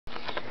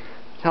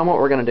Tell them what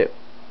we're gonna do.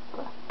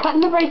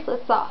 Cutting the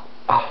bracelets off.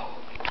 Oh.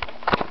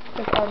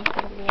 This arm's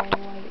gonna be all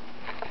white.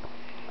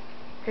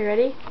 Are you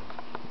ready?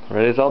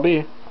 Ready as I'll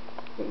be.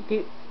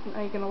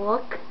 Are you gonna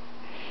look?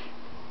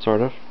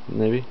 Sort of.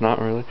 Maybe. Not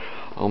really.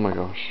 Oh my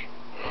gosh.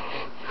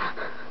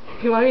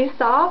 You want me to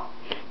stop?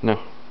 No.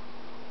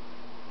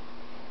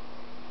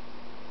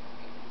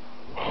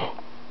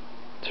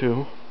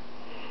 2,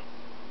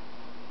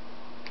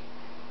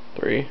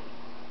 3.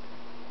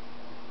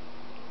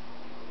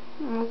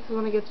 This is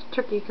when it gets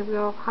tricky because they're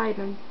all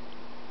hiding.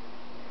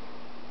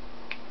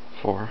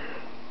 4.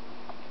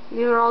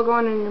 These are all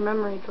going in your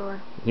memory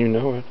drawer. You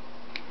know it.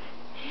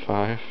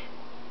 5.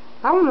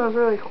 That one was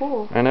really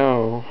cool. I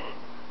know.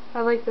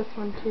 I like this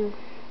one too.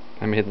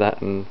 I made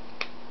that in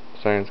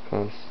science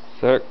class.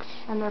 6.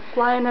 And they're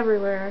flying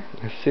everywhere.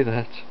 I see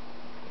that.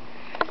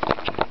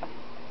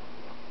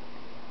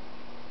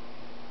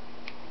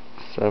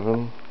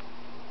 7.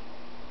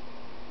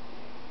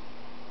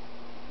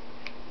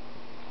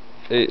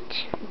 8.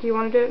 Do you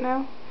want to do it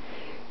now?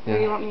 Yeah. Or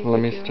do you want me to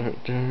Let me do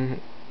start doing it.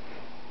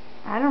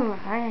 I don't know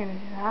how you're going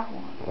to do that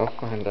one. I'll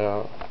find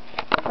out.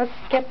 Let's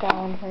skip that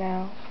one for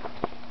now.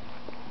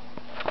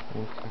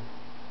 Okay.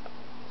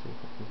 See if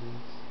I can do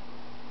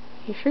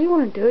this. You sure you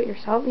want to do it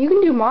yourself? You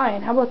can do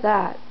mine. How about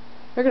that?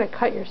 You're going to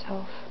cut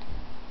yourself.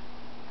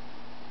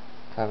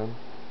 7.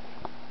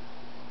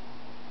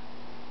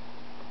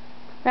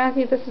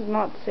 Matthew, this is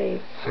not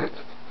safe.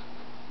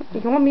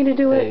 You want me to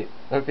do it?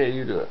 8. Okay,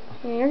 you do it.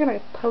 Yeah, you're going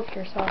to poke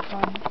yourself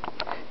on.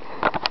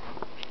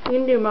 You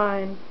can do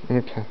mine.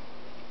 Okay.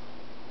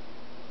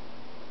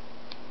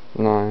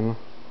 9.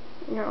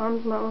 Your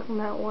arm's not looking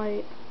that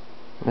white.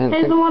 Here's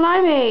Here's the one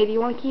I made. You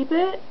want to keep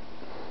it?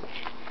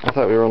 I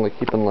thought we were only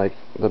keeping like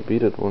the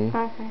beaded one.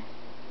 Okay.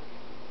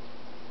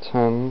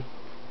 10.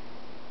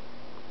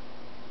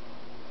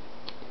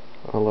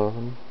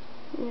 11.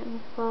 Yeah,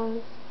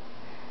 fuzz.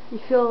 You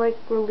feel like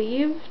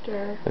relieved,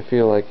 or? I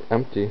feel like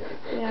empty.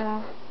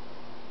 Yeah.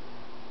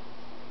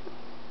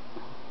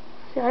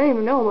 See, I didn't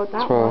even know about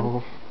that 12.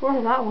 one. Where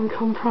did that one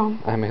come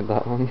from? I made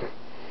that one.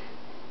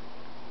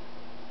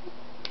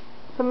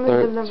 Something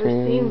I've never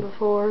 13. seen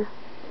before.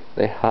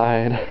 They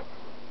hide.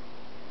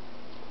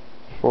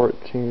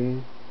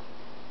 14.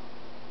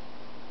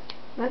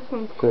 This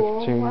one's cool.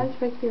 15. Why did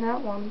you make me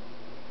that one?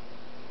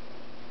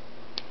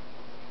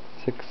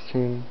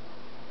 16.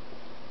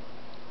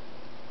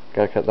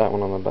 Gotta cut that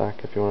one on the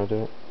back if you want to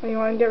do it. Oh, you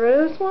want to get rid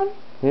of this one?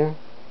 Yeah.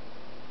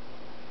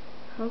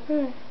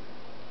 Okay.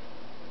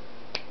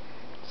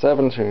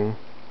 17.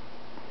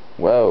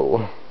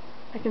 Whoa.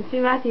 I can see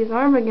Matthew's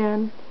arm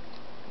again.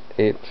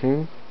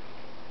 18.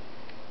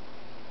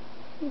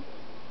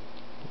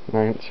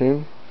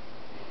 19.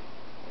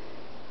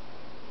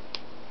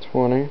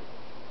 20.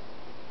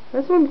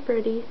 This one's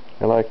pretty.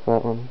 I like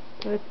that one.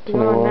 But it's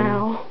 21. gone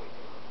now.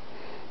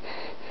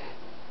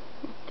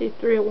 Let's do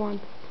 3 at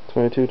once.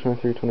 22,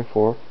 23,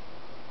 24.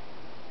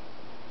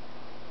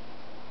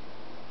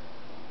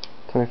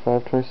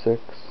 25,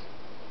 26.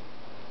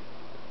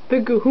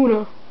 Big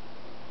kahuna.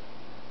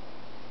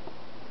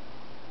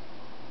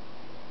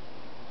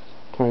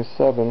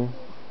 27.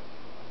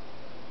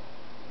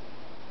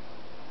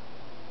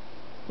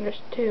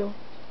 There's 2.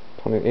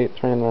 28,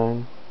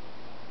 29.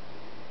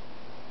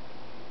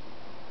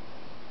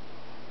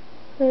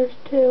 There's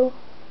 2.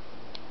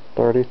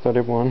 30,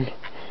 31.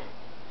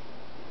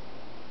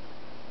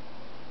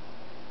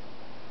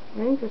 I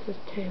think this is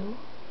 2.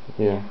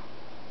 Yeah.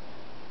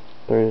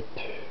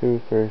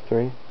 32,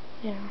 33.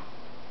 Yeah.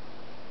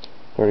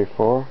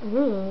 34.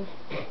 Ooh.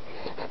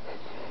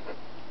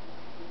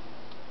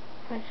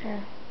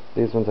 Okay.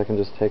 These ones I can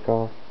just take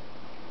off.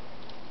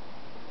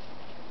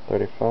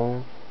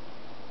 35.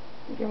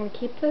 You want to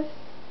keep this?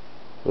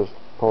 Just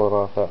pull it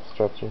off that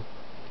stretchy.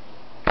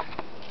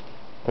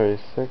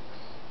 36.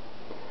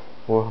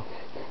 Whoa.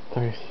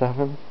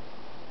 37.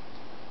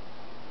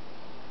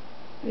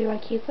 You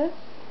want to keep this?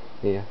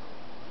 Yeah.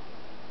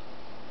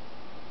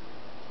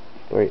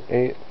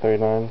 38,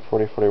 39,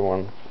 40,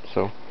 41.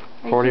 So,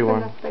 Are 41.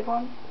 you keeping this big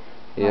one?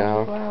 Yeah,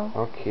 Oh, wow.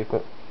 I'll keep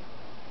it.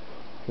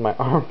 My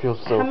arm feels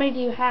so... How many do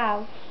you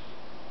have?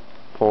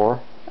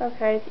 4.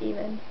 Okay, it's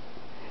even.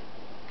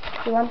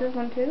 Do you want this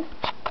one too?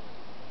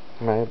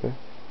 Maybe.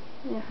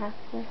 You have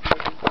to.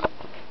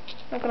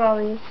 Look at all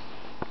these.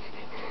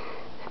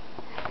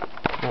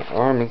 My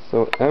arm is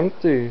so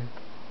empty.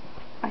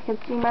 I can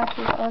see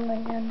Matthew's arm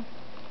again.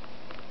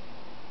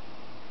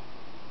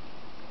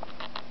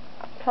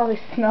 Probably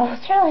smells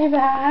really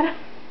bad.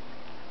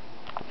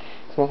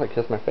 It smells like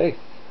Kiss My Face.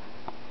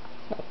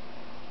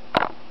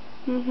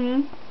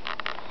 Mhm.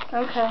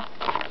 Okay.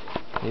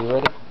 Are you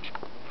ready?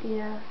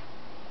 Yeah.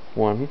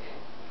 1.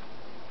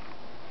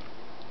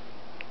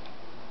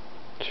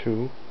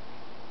 2.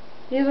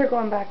 These are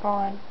going back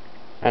on.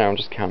 I know, I'm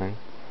just counting.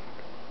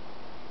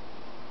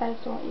 I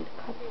just don't want you to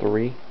cut them.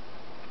 3.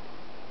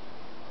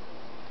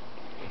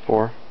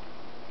 4.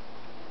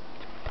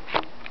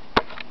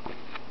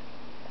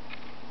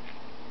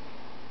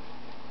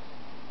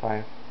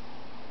 5.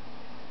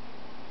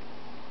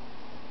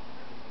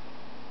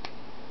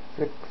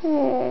 6.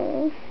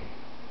 Oh.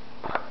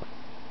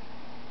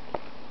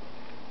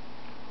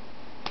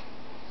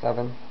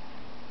 7.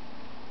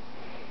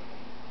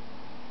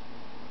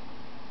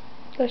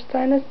 The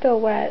sign is still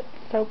wet,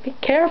 so be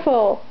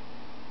careful.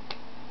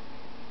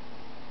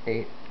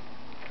 8.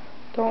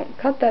 Don't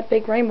cut that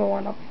big rainbow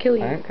one, I'll kill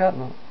you. I ain't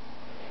cutting it.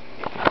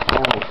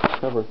 I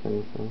don't cover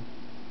anything.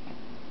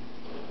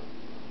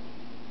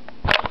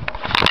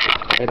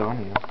 I don't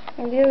even.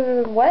 It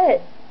is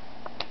wet.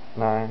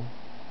 9.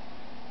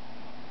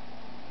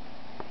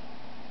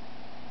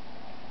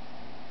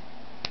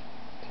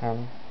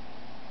 10.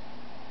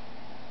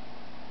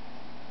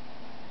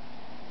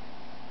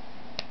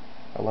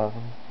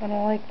 11. I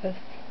don't like this.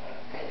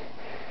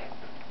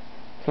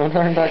 So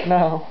turn back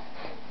now.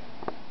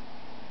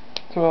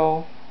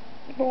 12.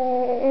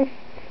 Oh. You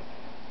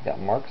got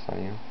marks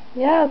on you.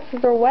 Yeah,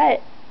 they're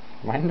wet.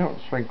 Mine don't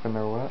shrink when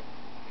they're wet.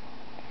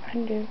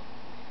 Mine do.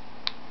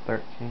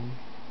 13.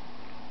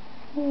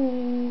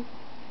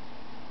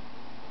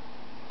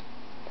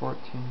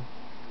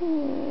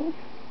 14.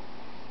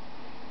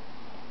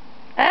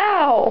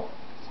 Ow!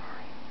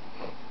 Sorry.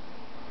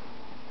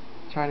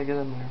 Trying to get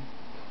in there.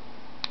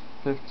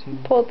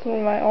 15. Pulled some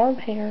of my arm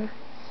hair.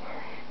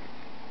 Sorry.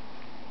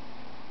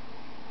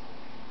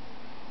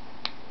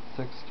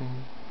 16.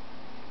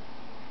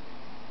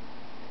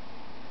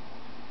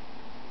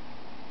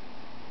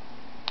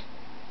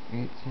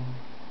 18.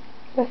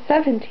 That's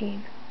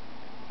 17.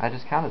 I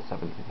just counted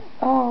 17.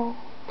 Oh.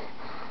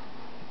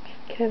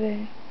 Just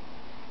kidding.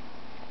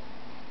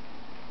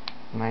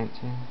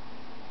 19.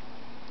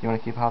 You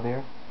want to keep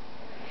Javier?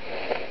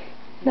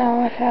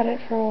 No, I've had it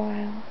for a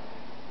while.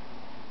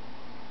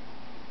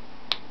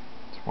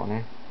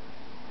 20.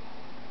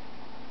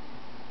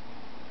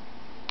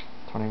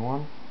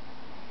 21.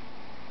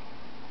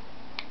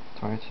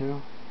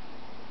 22.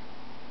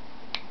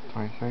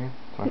 23.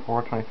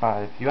 24.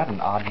 25. You had an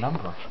odd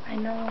number. I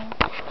know.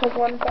 Because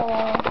one fell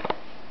off.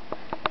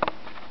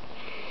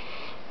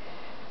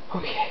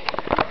 Okay.